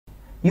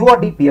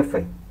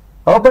URDPFI,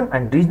 Urban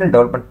and Regional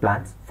Development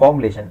Plans,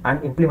 Formulation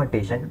and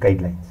Implementation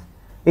Guidelines.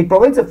 It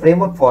provides a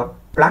framework for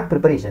plan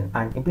preparation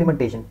and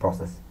implementation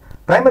process.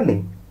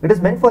 Primarily, it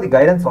is meant for the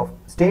guidance of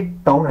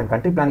state, town and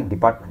country planning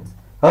departments,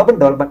 urban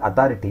development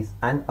authorities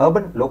and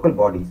urban local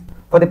bodies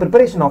for the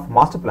preparation of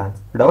master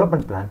plans,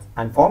 development plans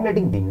and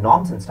formulating the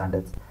norms and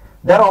standards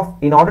thereof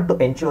in order to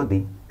ensure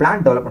the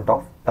planned development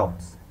of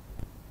towns.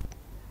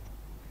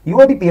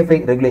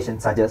 URDPFI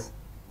regulations suggest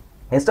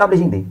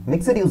establishing the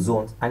mixed-use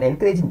zones and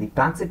encouraging the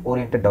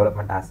transit-oriented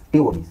development as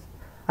TODs.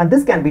 And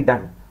this can be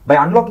done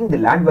by unlocking the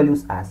land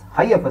values as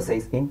high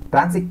FSIs in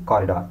transit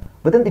corridor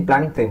within the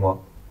planning framework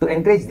to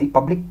encourage the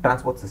public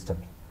transport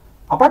system.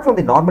 Apart from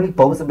the normally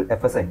permissible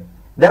FSI,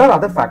 there are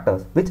other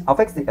factors which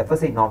affects the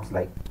FSI norms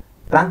like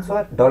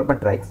transfer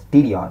development rights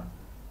 (TDR),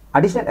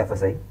 additional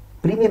FSI,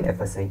 premium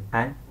FSI,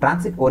 and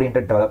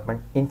transit-oriented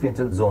development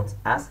influential zones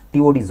as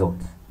TOD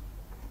zones.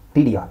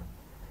 TDR.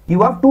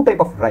 You have two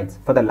types of rights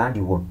for the land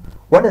you own.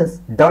 One is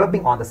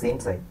developing on the same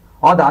site,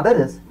 or the other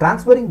is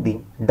transferring the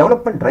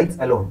development rights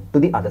alone to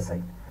the other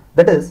site.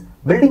 That is,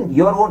 building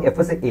your own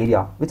FSI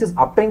area which is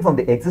obtained from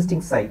the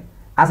existing site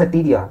as a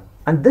TDR,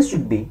 and this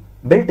should be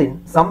built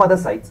in some other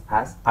sites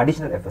as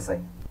additional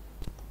FSI.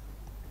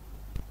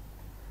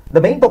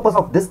 The main purpose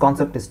of this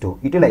concept is to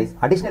utilize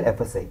additional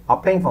FSI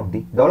obtained from the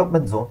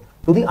development zone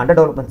to the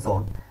underdevelopment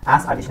zone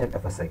as additional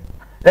FSI.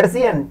 Let us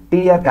see an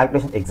TDR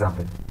calculation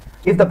example.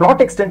 If the plot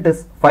extent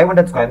is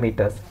 500 square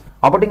meters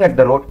abutting at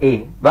the road A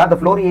where the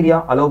floor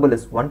area allowable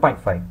is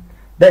 1.5,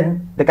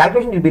 then the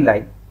calculation will be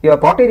like your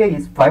plot area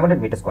is 500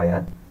 meters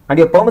square and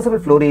your permissible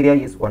floor area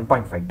is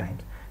 1.5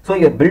 times. So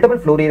your buildable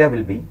floor area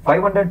will be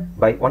 500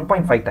 by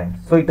 1.5 times.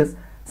 So it is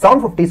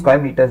 750 square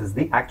meters is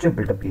the actual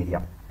built-up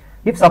area.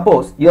 If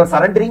suppose you are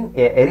surrendering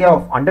an area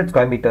of 100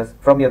 square meters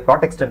from your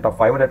plot extent of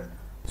 500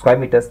 square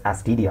meters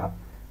as TDR,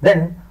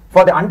 then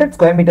for the 100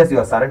 square meters you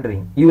are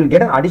surrendering, you will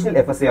get an additional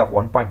FSI of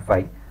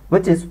 1.5,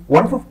 which is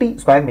 150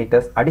 square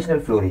meters additional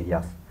floor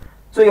areas.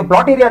 So your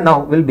plot area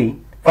now will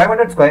be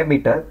 500 square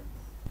meter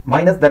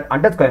minus that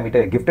 100 square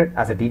meter gifted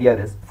as a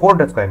TDR is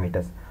 400 square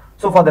meters.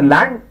 So for the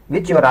land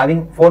which you are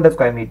having 400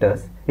 square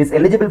meters is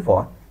eligible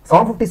for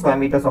 750 square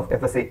meters of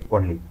FSI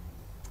only.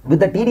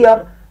 With the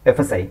TDR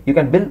FSI, you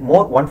can build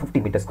more 150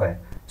 meter square.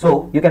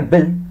 So you can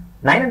build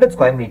 900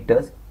 square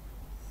meters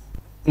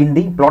in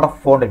the plot of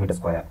 400 meter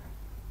square.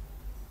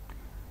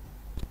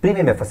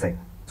 Premium FSI.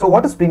 So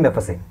what is premium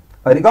FSI?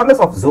 Regardless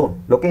of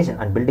zone, location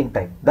and building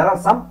type, there are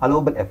some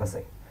allowable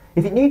FSI.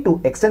 If you need to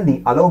extend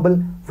the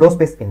allowable floor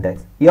space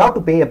index, you have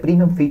to pay a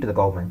premium fee to the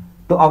government.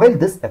 To avail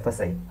this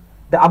FSI,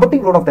 the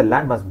abutting road of the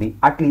land must be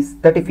at least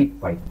 30 feet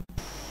wide.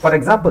 For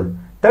example,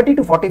 30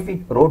 to 40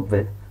 feet road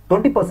width,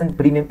 20%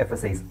 premium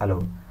FSI is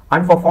allowed.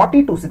 And for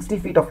 40 to 60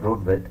 feet of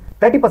road width,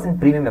 30%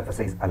 premium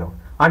FSI is allowed.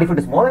 And if it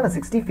is more than a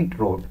 60 feet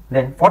road,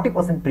 then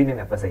 40% premium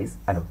FSI is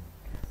allowed.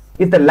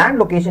 If the land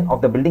location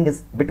of the building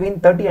is between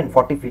 30 and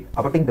 40 feet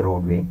abutting the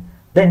roadway,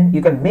 then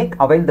you can make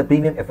avail the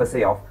premium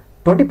FSI of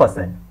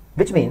 20%,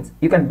 which means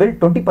you can build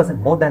 20%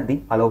 more than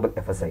the allowable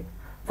FSI.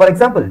 For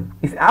example,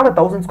 if you have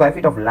 1000 square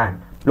feet of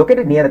land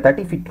located near a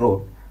 30 feet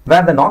road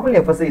where the normal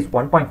FSI is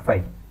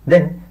 1.5,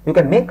 then you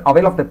can make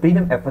avail of the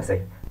premium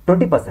FSI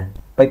 20%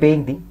 by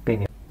paying the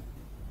premium.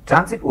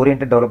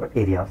 Transit-oriented development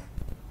areas.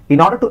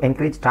 In order to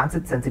encourage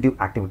transit-sensitive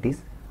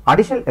activities,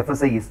 additional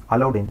FSI is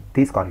allowed in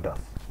these corridors.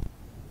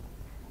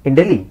 In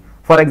Delhi,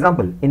 for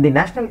example, in the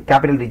National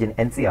Capital Region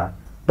NCR,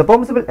 the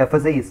permissible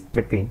FSI is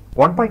between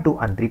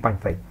 1.2 and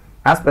 3.5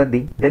 as per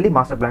the Delhi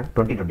Master Plan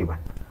 2021.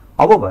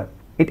 However,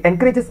 it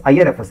encourages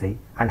higher FSI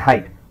and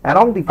height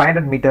around the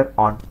 500 meter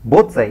on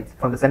both sides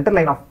from the center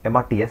line of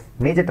MRTS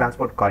major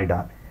transport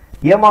corridor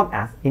earmarked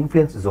as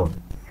influence zone.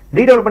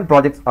 Redevelopment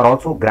projects are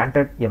also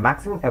granted a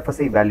maximum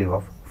FSI value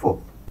of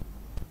 4.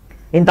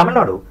 In Tamil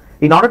Nadu,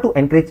 in order to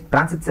encourage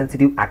transit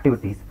sensitive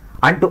activities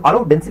and to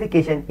allow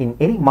densification in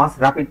any mass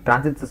rapid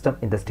transit system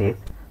in the state,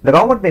 the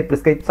government may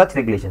prescribe such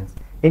regulations,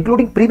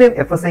 including premium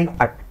FSI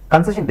at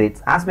concession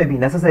rates as may be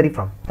necessary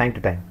from time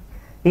to time.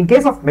 In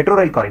case of metro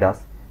rail corridors,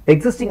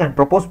 existing and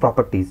proposed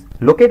properties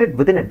located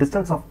within a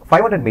distance of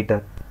 500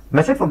 meter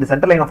measured from the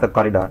center line of the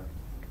corridor,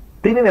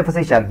 premium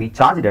FSI shall be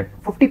charged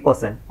at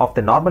 50% of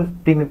the normal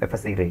premium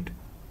FSI rate.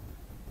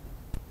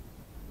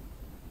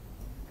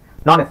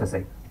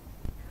 Non-FSI.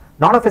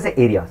 Non-FSI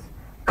areas.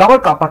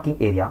 Covered car parking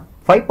area,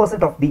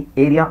 5% of the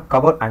area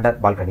covered under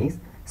balconies,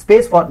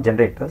 space for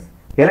generators,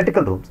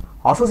 electrical rooms,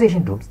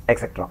 association rooms,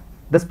 etc.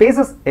 The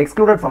spaces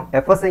excluded from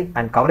FSI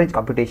and coverage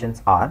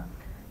computations are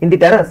in the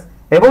terrace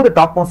above the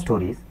topmost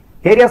stories,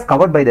 areas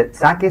covered by the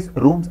staircase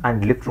rooms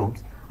and lift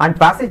rooms and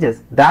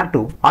passages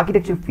thereto,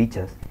 architectural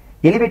features,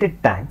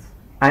 elevated tanks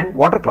and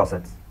water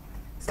closets,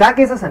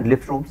 staircases and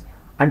lift rooms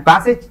and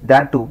passage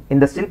thereto in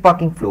the still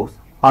parking floors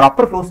or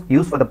upper floors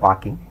used for the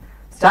parking,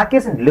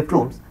 staircase and lift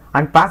rooms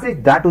and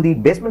passage thereto the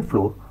basement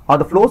floor or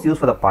the floors used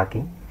for the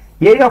parking,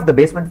 area of the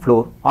basement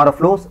floor or the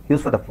floors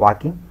used for the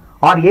parking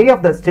or area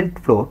of the stilt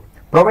floor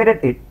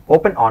provided it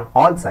open on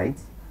all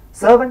sides,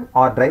 servant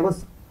or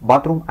driver's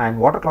bathroom and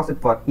water closet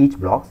for each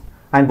blocks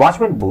and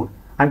watchman booth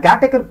And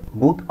caretaker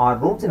booth are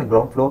rooms in a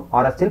ground floor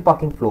or a still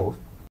parking floors